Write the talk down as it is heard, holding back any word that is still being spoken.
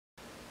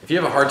If you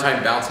have a hard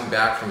time bouncing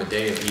back from a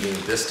day of eating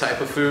this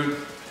type of food,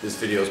 this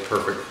video is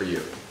perfect for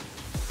you.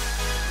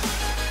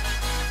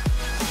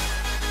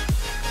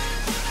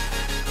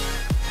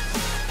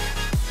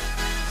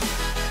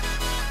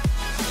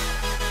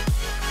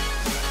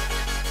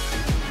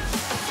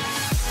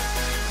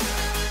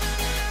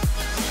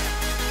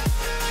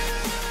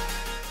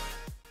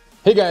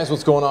 Hey guys,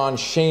 what's going on?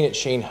 Shane at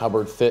Shane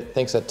Hubbard Fit.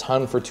 Thanks a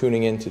ton for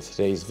tuning in to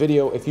today's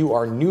video. If you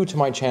are new to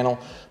my channel,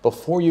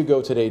 before you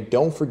go today,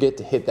 don't forget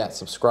to hit that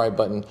subscribe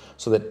button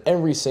so that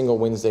every single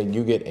Wednesday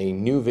you get a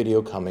new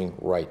video coming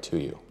right to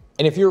you.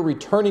 And if you're a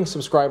returning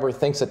subscriber,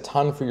 thanks a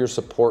ton for your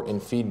support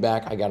and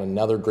feedback. I got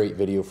another great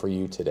video for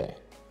you today.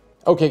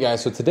 Okay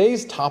guys, so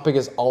today's topic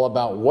is all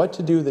about what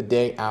to do the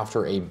day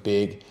after a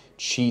big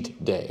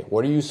cheat day.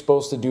 What are you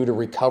supposed to do to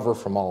recover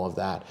from all of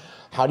that?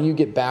 How do you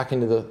get back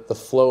into the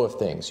flow of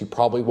things? You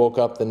probably woke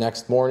up the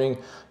next morning,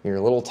 you're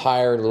a little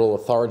tired, a little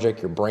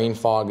lethargic, your brain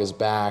fog is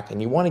back, and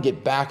you want to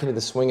get back into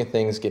the swing of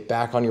things, get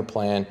back on your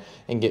plan,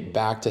 and get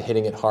back to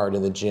hitting it hard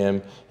in the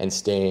gym and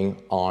staying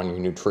on your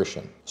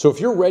nutrition. So if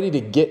you're ready to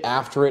get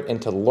after it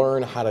and to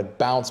learn how to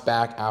bounce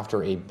back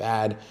after a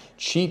bad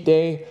cheat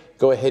day,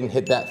 go ahead and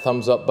hit that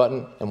thumbs up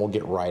button and we'll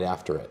get right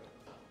after it.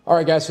 All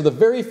right guys, so the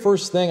very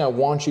first thing I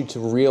want you to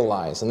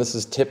realize, and this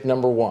is tip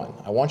number one,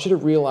 I want you to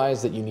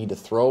realize that you need to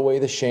throw away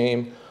the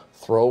shame,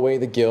 throw away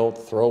the guilt,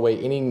 throw away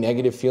any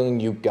negative feeling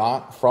you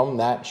got from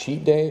that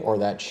cheat day or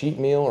that cheat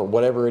meal or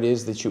whatever it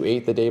is that you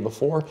ate the day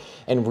before,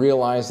 and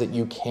realize that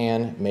you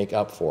can make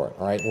up for it,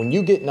 all right? When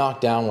you get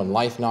knocked down, when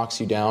life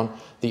knocks you down,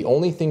 the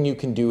only thing you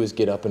can do is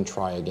get up and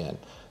try again.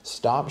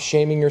 Stop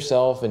shaming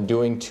yourself and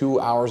doing 2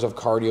 hours of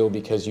cardio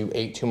because you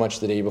ate too much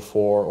the day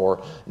before,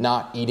 or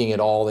not eating at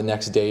all the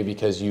next day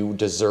because you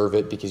deserve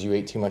it because you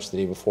ate too much the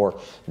day before.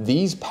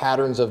 These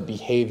patterns of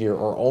behavior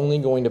are only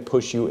going to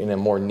push you in a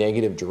more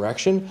negative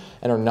direction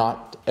and are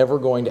not ever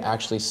going to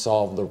actually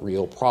solve the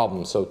real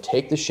problem. So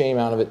take the shame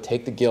out of it,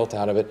 take the guilt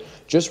out of it.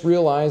 Just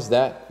realize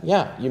that,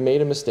 yeah, you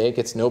made a mistake.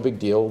 It's no big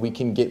deal. We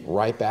can get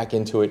right back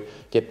into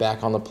it, get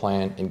back on the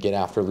plan, and get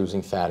after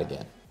losing fat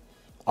again.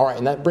 All right,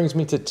 and that brings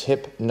me to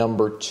tip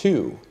number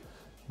two.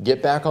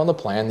 Get back on the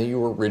plan that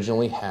you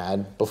originally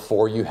had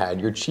before you had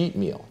your cheat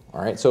meal.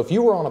 All right, so if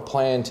you were on a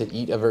plan to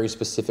eat a very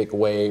specific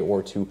way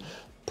or to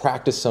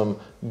practice some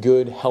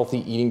good, healthy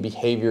eating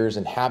behaviors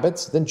and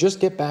habits, then just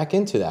get back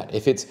into that.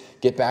 If it's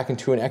get back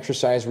into an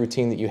exercise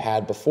routine that you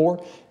had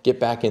before, get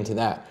back into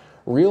that.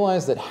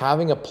 Realize that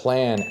having a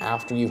plan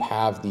after you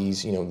have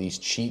these, these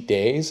cheat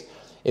days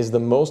is the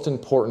most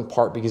important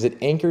part because it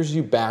anchors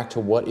you back to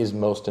what is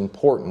most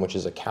important, which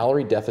is a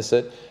calorie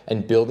deficit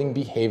and building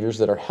behaviors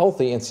that are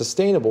healthy and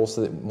sustainable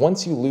so that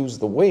once you lose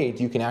the weight,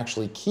 you can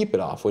actually keep it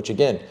off, which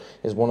again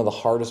is one of the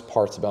hardest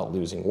parts about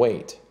losing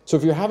weight. So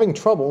if you're having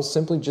trouble,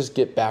 simply just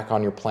get back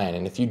on your plan.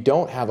 And if you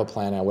don't have a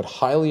plan, I would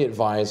highly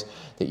advise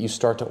that you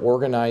start to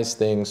organize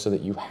things so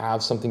that you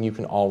have something you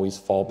can always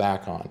fall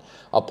back on.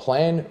 A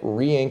plan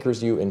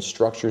re-anchors you and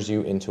structures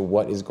you into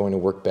what is going to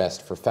work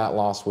best for fat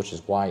loss, which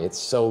is why it's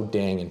so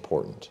dang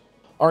important.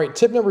 All right,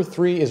 tip number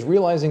three is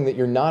realizing that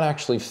you're not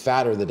actually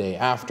fatter the day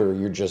after,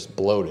 you're just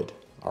bloated.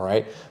 All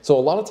right. So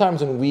a lot of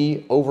times when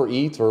we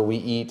overeat or we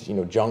eat,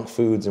 junk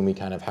foods and we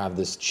kind of have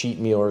this cheat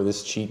meal or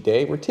this cheat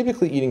day, we're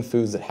typically eating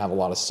foods that have a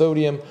lot of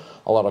sodium,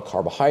 a lot of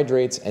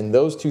carbohydrates, and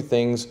those two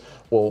things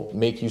will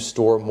make you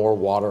store more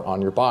water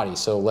on your body.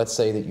 So let's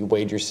say that you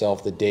weighed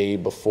yourself the day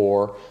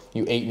before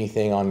you ate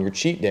anything on your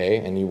cheat day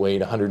and you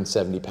weighed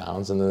 170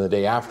 pounds, and then the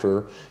day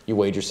after you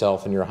weighed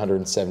yourself and you're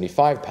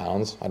 175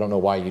 pounds. I don't know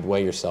why you'd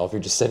weigh yourself.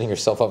 You're just setting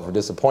yourself up for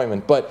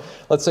disappointment. But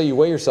let's say you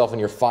weigh yourself and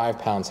you're 5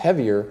 pounds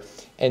heavier.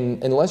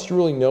 And unless you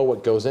really know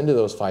what goes into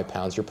those 5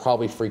 pounds, you're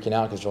probably freaking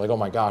out because you're like, oh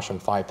my gosh, I'm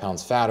 5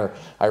 pounds fatter.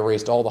 I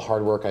erased all the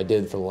hard work I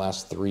did for the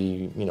last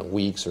 3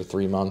 weeks or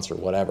 3 months or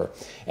whatever.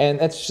 And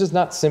that's just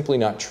simply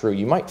not true.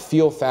 You might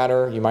feel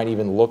fatter, you might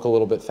even look a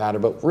little bit fatter,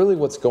 but really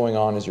what's going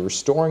on is you're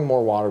storing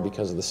more water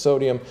because of the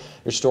sodium,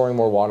 you're storing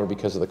more water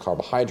because of the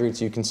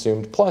carbohydrates you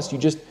consumed, plus you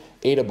just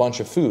ate a bunch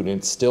of food and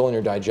it's still in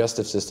your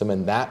digestive system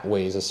and that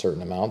weighs a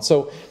certain amount.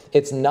 So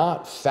it's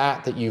not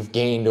fat that you've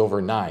gained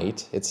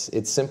overnight. It's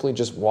simply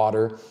just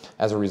water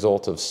as a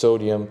result of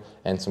sodium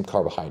and some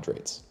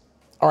carbohydrates.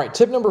 All right,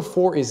 tip number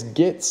 4 is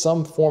get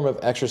some form of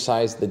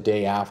exercise the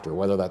day after,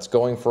 whether that's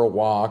going for a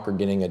walk or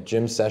getting a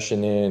gym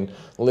session in,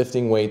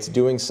 lifting weights,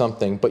 doing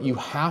something, but you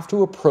have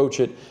to approach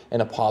it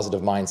in a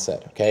positive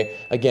mindset, okay?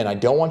 Again, I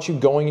don't want you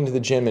going into the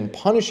gym and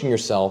punishing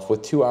yourself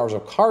with 2 hours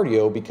of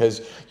cardio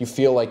because you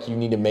feel like you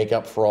need to make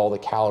up for all the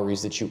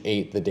calories that you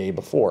ate the day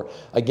before.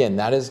 Again,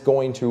 that is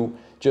going to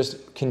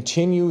just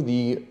continue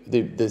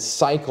the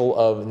cycle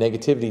of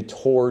negativity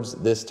towards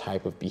this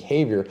type of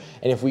behavior.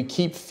 And if we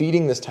keep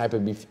feeding this type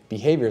of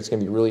behavior, it's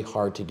gonna be really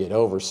hard to get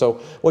over. So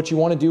what you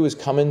wanna do is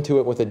come into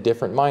it with a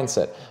different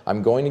mindset.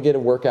 I'm going to get a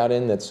workout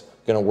in that's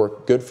gonna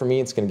work good for me.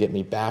 It's gonna get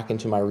me back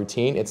into my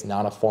routine. It's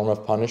not a form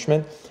of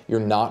punishment. You're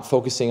not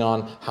focusing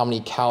on how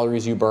many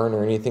calories you burn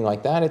or anything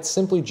like that. It's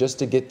simply just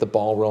to get the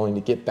ball rolling,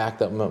 to get back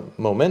that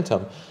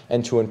momentum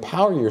and to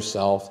empower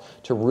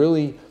yourself to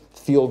really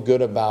feel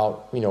good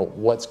about,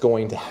 what's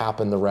going to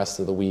happen the rest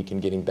of the week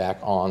and getting back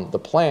on the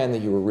plan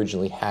that you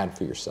originally had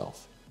for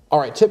yourself. All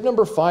right, tip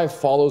number 5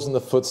 follows in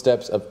the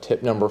footsteps of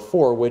tip number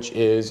 4, which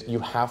is you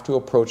have to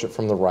approach it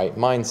from the right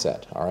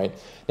mindset, all right?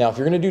 Now, if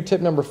you're gonna do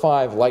tip number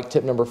 5, like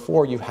tip number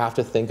 4, you have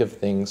to think of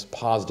things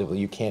positively.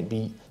 You can't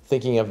be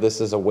thinking of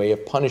this as a way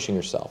of punishing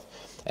yourself.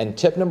 And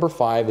tip number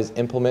 5 is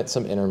implement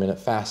some intermittent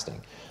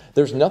fasting.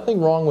 There's nothing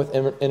wrong with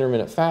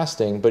intermittent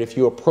fasting, but if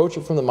you approach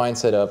it from the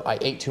mindset of, I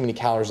ate too many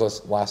calories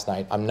last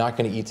night, I'm not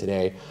gonna eat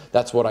today,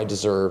 that's what I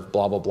deserve,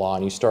 blah, blah, blah,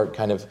 and you start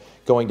kind of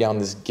going down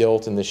this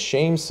guilt and this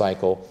shame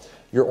cycle,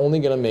 you're only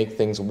gonna make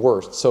things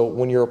worse. So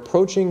when you're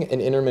approaching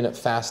an intermittent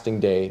fasting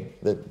day,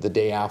 the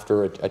day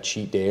after a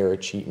cheat day or a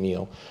cheat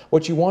meal,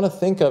 what you wanna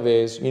think of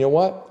is, you know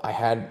what, I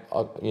had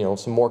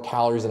some more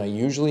calories than I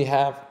usually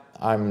have.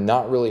 I'm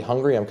not really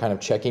hungry. I'm kind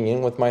of checking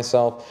in with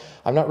myself.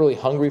 I'm not really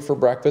hungry for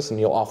breakfast, and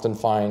you'll often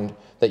find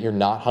that you're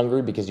not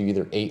hungry because you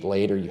either ate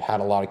late or you had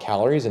a lot of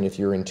calories, and if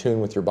you're in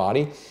tune with your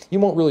body, you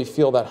won't really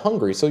feel that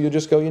hungry. So you'll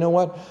just go, you know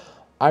what?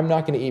 I'm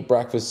not gonna eat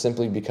breakfast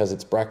simply because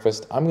it's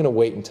breakfast. I'm gonna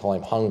wait until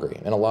I'm hungry.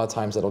 And a lot of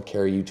times that'll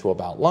carry you to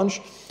about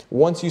lunch.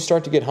 Once you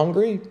start to get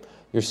hungry,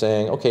 you're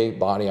saying, okay,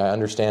 body, I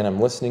understand, I'm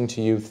listening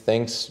to you.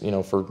 Thanks,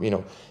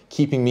 for,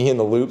 keeping me in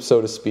the loop,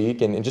 so to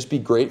speak, and just be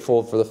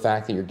grateful for the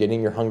fact that you're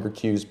getting your hunger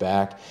cues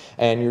back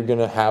and you're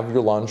gonna have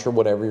your lunch or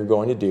whatever you're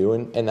going to do,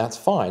 and that's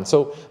fine.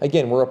 So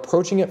again, we're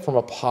approaching it from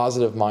a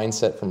positive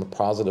mindset, from a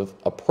positive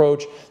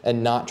approach,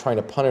 and not trying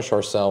to punish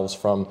ourselves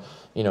from,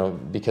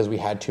 because we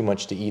had too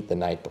much to eat the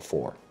night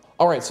before.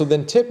 All right, so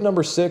then tip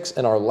number 6,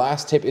 and our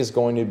last tip is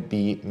going to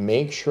be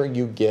make sure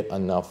you get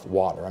enough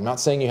water. I'm not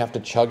saying you have to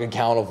chug a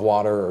gallon of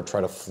water or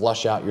try to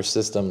flush out your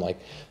system like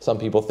some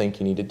people think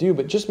you need to do,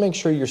 but just make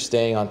sure you're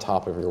staying on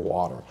top of your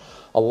water.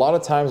 A lot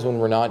of times when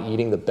we're not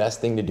eating, the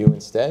best thing to do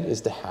instead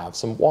is to have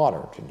some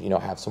water.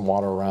 Have some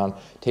water around,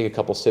 take a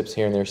couple sips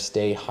here and there,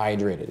 stay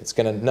hydrated. It's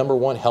gonna, number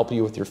 1, help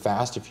you with your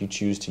fast if you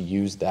choose to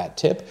use that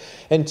tip.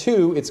 And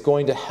 2, it's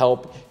going to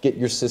help get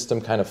your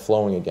system kind of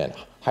flowing again.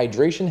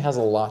 Hydration has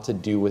a lot to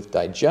do with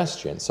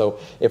digestion. So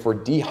if we're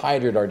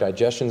dehydrated, our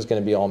digestion is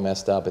gonna be all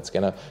messed up. It's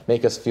gonna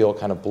make us feel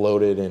kind of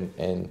bloated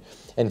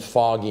and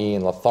foggy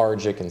and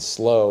lethargic and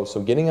slow.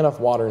 So getting enough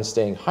water and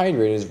staying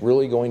hydrated is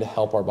really going to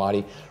help our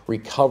body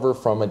recover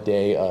from a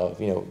day of,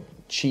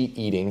 cheat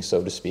eating,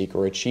 so to speak,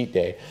 or a cheat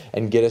day,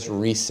 and get us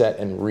reset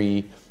and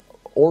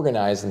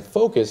reorganized and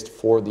focused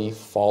for the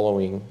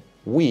following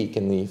week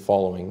and the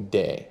following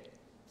day.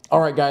 All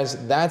right, guys,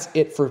 that's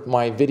it for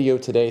my video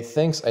today.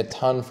 Thanks a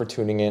ton for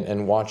tuning in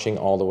and watching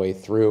all the way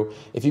through.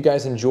 If you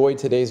guys enjoyed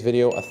today's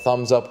video, a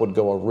thumbs up would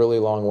go a really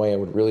long way. I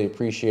would really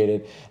appreciate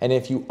it. And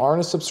if you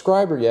aren't a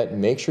subscriber yet,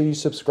 make sure you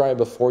subscribe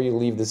before you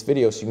leave this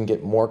video so you can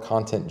get more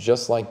content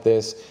just like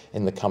this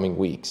in the coming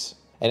weeks.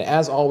 And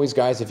as always,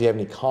 guys, if you have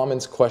any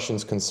comments,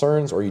 questions,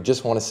 concerns, or you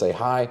just want to say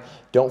hi,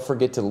 don't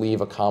forget to leave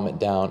a comment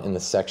down in the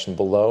section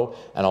below,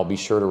 and I'll be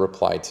sure to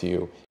reply to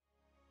you.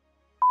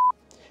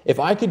 If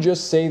I could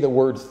just say the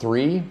word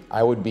 3,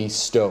 I would be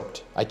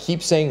stoked. I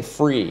keep saying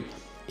free.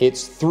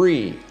 It's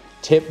 3.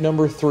 Tip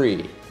number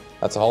 3.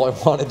 That's all I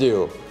want to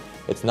do.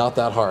 It's not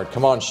that hard.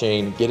 Come on,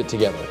 Shane, get it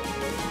together.